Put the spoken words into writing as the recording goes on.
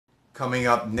Coming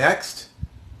up next,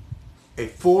 a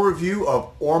full review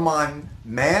of Ormonde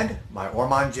Man by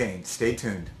Ormonde Jayne. Stay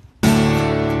tuned.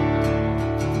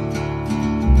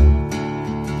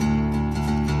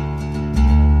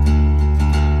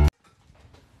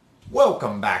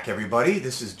 Welcome back, everybody.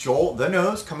 This is Joel the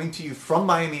Nose coming to you from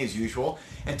Miami as usual.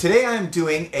 And today I am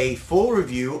doing a full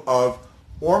review of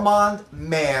Ormonde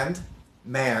Man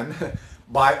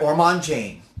by Ormonde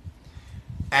Jayne.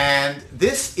 And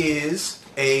this is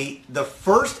the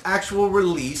first actual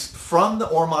release from the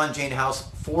Ormonde Jayne house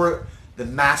for the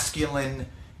masculine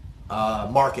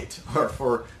market, or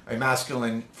for a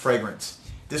masculine fragrance.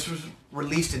 This was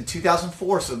released in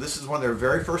 2004, so this is one of their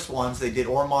very first ones. They did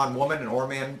Ormonde Woman and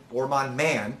Ormonde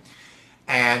Man,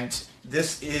 and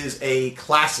this is a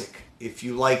classic if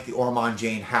you like the Ormonde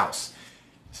Jayne house.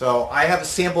 So I have a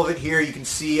sample of it here. You can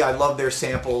see I love their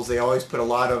samples. They always put a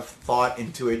lot of thought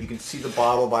into it. You can see the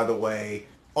bottle, by the way.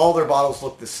 All their bottles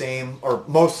look the same, or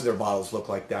most of their bottles look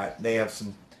like that. They have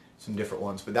some different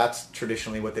ones, but that's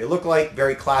traditionally what they look like.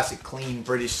 Very classic, clean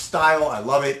British style. I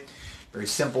love it. Very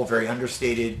simple, very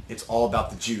understated. It's all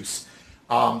about the juice.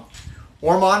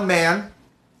 Ormonde Man.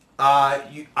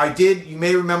 You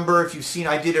may remember, if you've seen,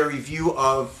 I did a review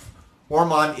of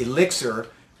Ormonde Elixir,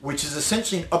 which is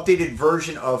essentially an updated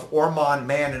version of Ormonde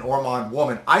Man and Ormonde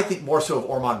Woman. I think more so of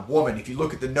Ormonde Woman. If you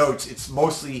look at the notes, it's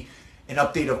mostly an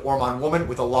update of Ormonde Woman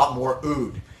with a lot more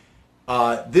oud.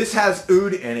 This has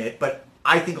oud in it, but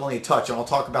I think only a touch, and I'll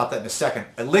talk about that in a second.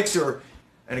 Elixir,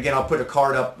 and again, I'll put a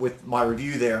card up with my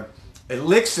review there.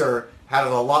 Elixir had a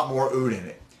lot more oud in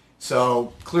it.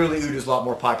 So clearly oud is a lot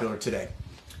more popular today.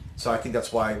 So I think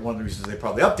that's why one of the reasons they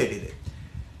probably updated it.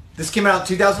 This came out in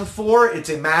 2004. It's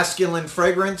a masculine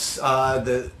fragrance.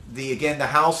 Again, the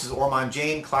house is Ormonde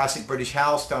Jayne, classic British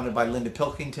house, founded by Linda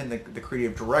Pilkington, the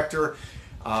creative director.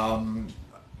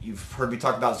 You've heard me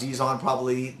talk about Zizan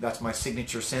probably. That's my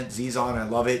signature scent, Zizan. I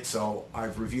love it. So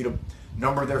I've reviewed a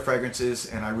number of their fragrances,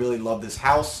 and I really love this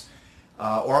house.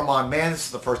 Ormonde Man, this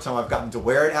is the first time I've gotten to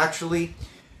wear it, actually.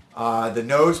 The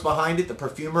nose behind it, the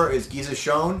perfumer, is Geza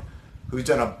Schoen, who's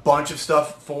done a bunch of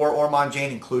stuff for Ormonde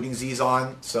Jayne, including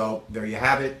Zizan. So there you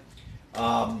have it.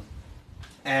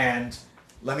 And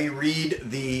let me read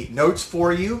the notes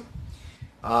for you.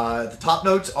 The top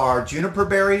notes are juniper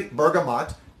berry,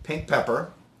 bergamot, pink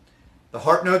pepper. The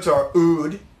heart notes are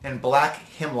oud and black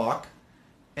hemlock.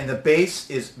 And the base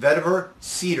is vetiver,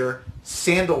 cedar,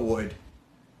 sandalwood,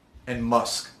 and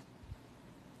musk.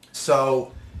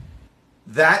 So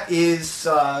that is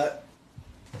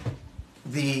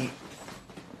the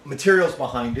materials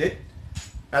behind it.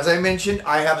 As I mentioned,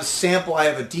 I have a sample. I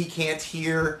have a decant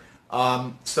here.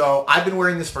 So I've been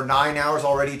wearing this for 9 hours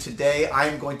already today.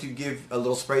 I'm going to give a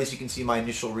little spray so you can see my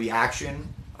initial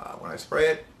reaction when I spray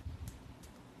it.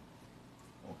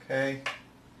 Okay.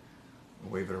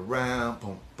 Wave it around.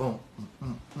 Boom, boom.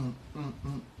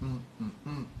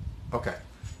 Okay.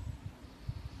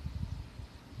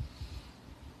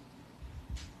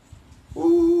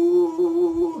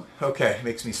 Ooh. Okay,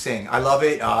 makes me sing. I love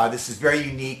it. This is very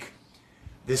unique.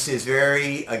 This is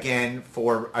very, again,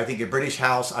 for, I think, a British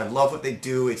house. I love what they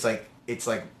do. It's like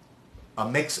a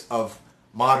mix of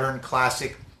modern,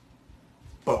 classic,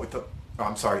 but with a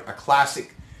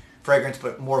classic fragrance,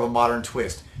 but more of a modern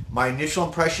twist. My initial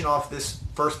impression off this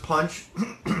first punch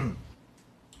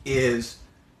is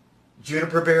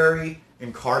juniper berry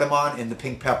and cardamon and the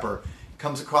pink pepper. It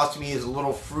comes across to me as a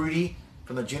little fruity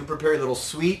from the juniper berry, a little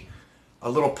sweet, a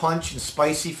little punch and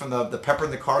spicy from the pepper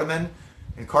and the cardamom.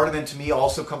 And cardamom to me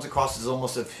also comes across as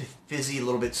almost a fizzy, a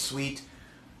little bit sweet.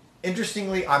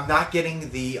 Interestingly, I'm not getting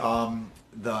the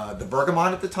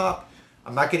bergamot at the top.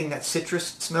 I'm not getting that citrus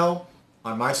smell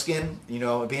on my skin. You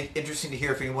know, it'd be interesting to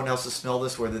hear if anyone else has smelled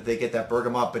this, whether they get that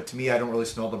bergamot. But to me, I don't really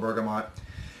smell the bergamot.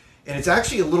 And it's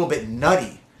actually a little bit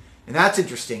nutty. And that's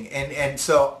interesting. And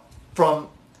so from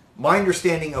my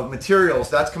understanding of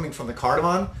materials, that's coming from the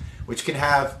cardamom, which can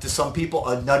have, to some people,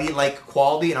 a nutty-like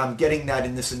quality, and I'm getting that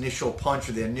in this initial punch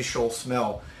or the initial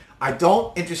smell. I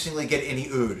don't, interestingly, get any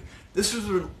oud. This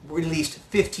was released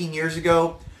 15 years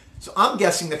ago, so I'm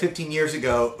guessing that 15 years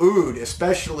ago, oud,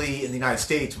 especially in the United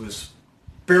States, was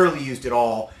barely used at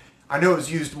all. I know it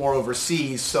was used more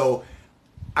overseas, so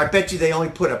I bet you they only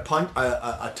put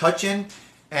a touch in,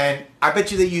 and I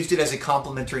bet you they used it as a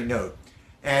complementary note.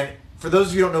 And for those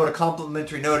of you who don't know what a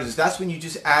complementary note is, that's when you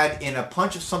just add in a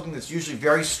punch of something that's usually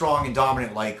very strong and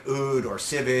dominant, like oud or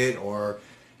civet or,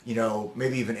 you know,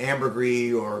 maybe even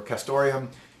ambergris or castoreum.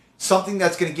 Something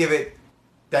that's going to give it,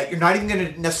 that you're not even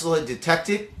going to necessarily detect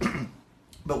it,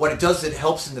 but what it does is it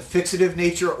helps in the fixative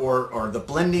nature or the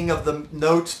blending of the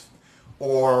notes,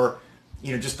 or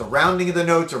just the rounding of the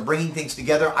notes or bringing things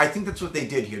together. I think that's what they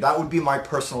did here. That would be my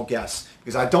personal guess,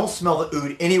 because I don't smell the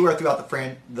oud anywhere throughout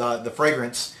the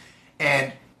fragrance.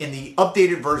 And in the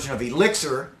updated version of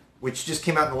Elixir, which just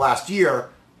came out in the last year,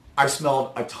 I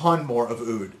smelled a ton more of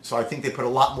oud. So I think they put a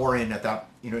lot more in at that,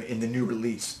 in the new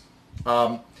release.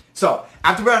 So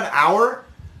after about an hour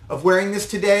of wearing this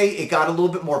today, it got a little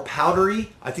bit more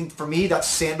powdery. I think for me, that's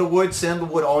sandalwood.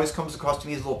 Sandalwood always comes across to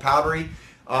me as a little powdery.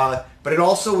 But it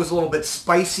also was a little bit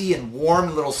spicy and warm,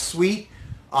 a little sweet,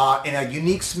 and a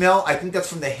unique smell. I think that's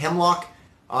from the hemlock.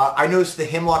 I noticed the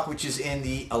hemlock, which is in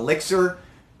the Elixir,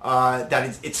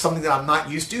 it's something that I'm not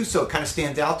used to, so it kind of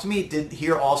stands out to me. It did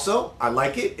here also. I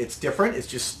like it. It's different. It's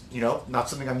just, not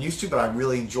something I'm used to, but I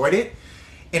really enjoyed it.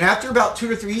 And after about 2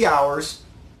 to 3 hours,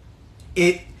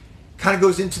 it kind of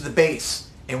goes into the base.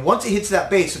 And once it hits that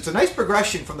base, it's a nice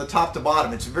progression from the top to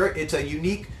bottom. It's a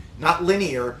unique, not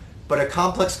linear, but a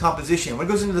complex composition. When it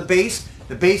goes into the base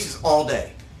is all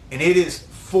day. And it is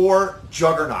 4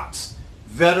 juggernauts: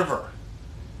 Vetiver,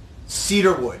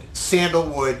 cedarwood,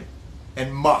 sandalwood,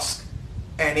 and musk.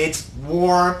 And it's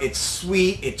warm, it's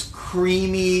sweet, it's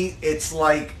creamy, it's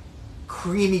like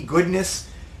creamy goodness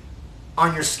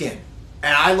on your skin.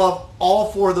 And I love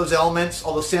all 4 of those elements,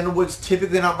 although sandalwood's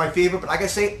typically not my favorite, but like I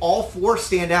say, all 4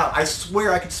 stand out. I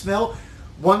swear I could smell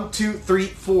 1, 2, 3,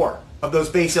 4 of those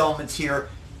base elements here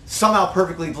somehow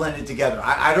perfectly blended together.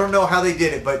 I don't know how they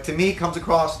did it, but to me it comes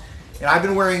across, and I've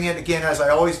been wearing it again as I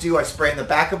always do. I spray in the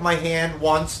back of my hand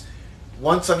once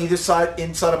on either side,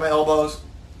 inside of my elbows,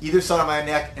 either side of my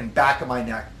neck, and back of my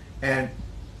neck. And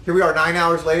here we are 9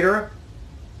 hours later,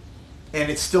 and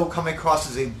it's still coming across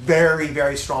as a very,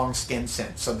 very strong skin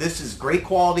scent. So this is great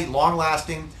quality, long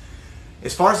lasting.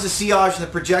 As far as the sillage and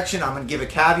the projection, I'm going to give a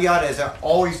caveat, as I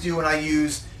always do when I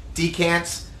use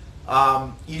decants.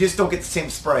 You just don't get the same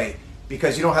spray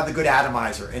because you don't have the good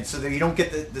atomizer, and so you don't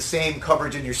get the same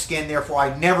coverage in your skin. Therefore,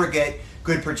 I never get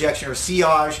good projection or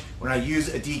sillage when I use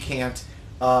a decant.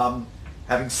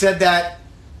 Having said that,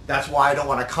 that's why I don't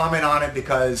want to comment on it,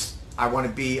 because I want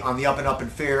to be on the up and up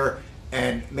and fair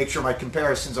and make sure my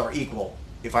comparisons are equal.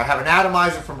 If I have an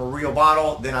atomizer from a real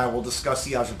bottle, then I will discuss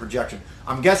sillage and projection.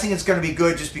 I'm guessing it's going to be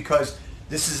good just because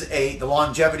this is the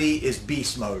longevity is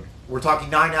beast mode. We're talking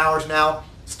 9 hours now,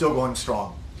 still going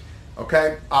strong.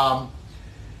 Okay,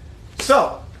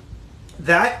 so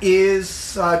that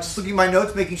is just looking at my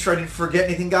notes, making sure I didn't forget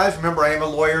anything, guys. Remember, I am a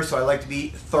lawyer, so I like to be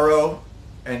thorough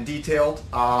and detailed,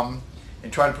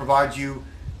 and try to provide you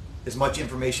as much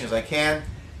information as I can.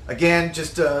 Again,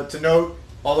 just to note,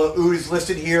 although oud is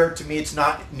listed here, to me it's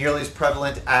not nearly as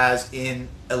prevalent as in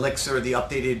Elixir, the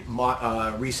updated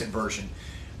recent version.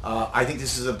 I think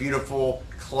this is a beautiful,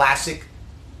 classic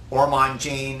Ormonde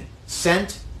Jayne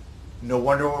scent. No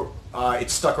wonder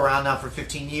it's stuck around now for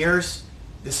 15 years.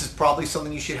 This is probably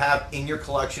something you should have in your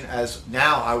collection, as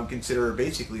now I would consider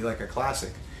basically like a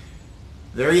classic.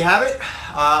 There you have it,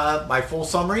 my full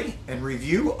summary and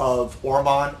review of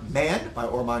Ormonde Man by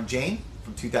Ormonde Jayne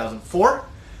from 2004.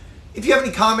 If you have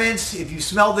any comments, if you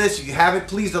smell this, if you have it,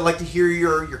 please, I'd like to hear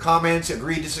your comments,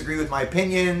 agree, disagree with my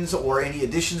opinions, or any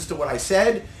additions to what I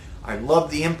said. I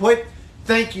love the input.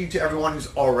 Thank you to everyone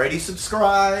who's already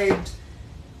subscribed.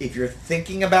 If you're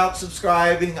thinking about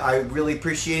subscribing, I really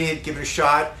appreciate it. Give it a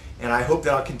shot, and I hope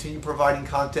that I'll continue providing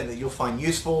content that you'll find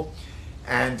useful.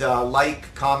 And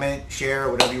like, comment, share,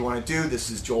 whatever you want to do.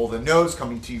 This is Joel the Nose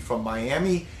coming to you from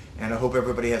Miami, and I hope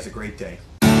everybody has a great day.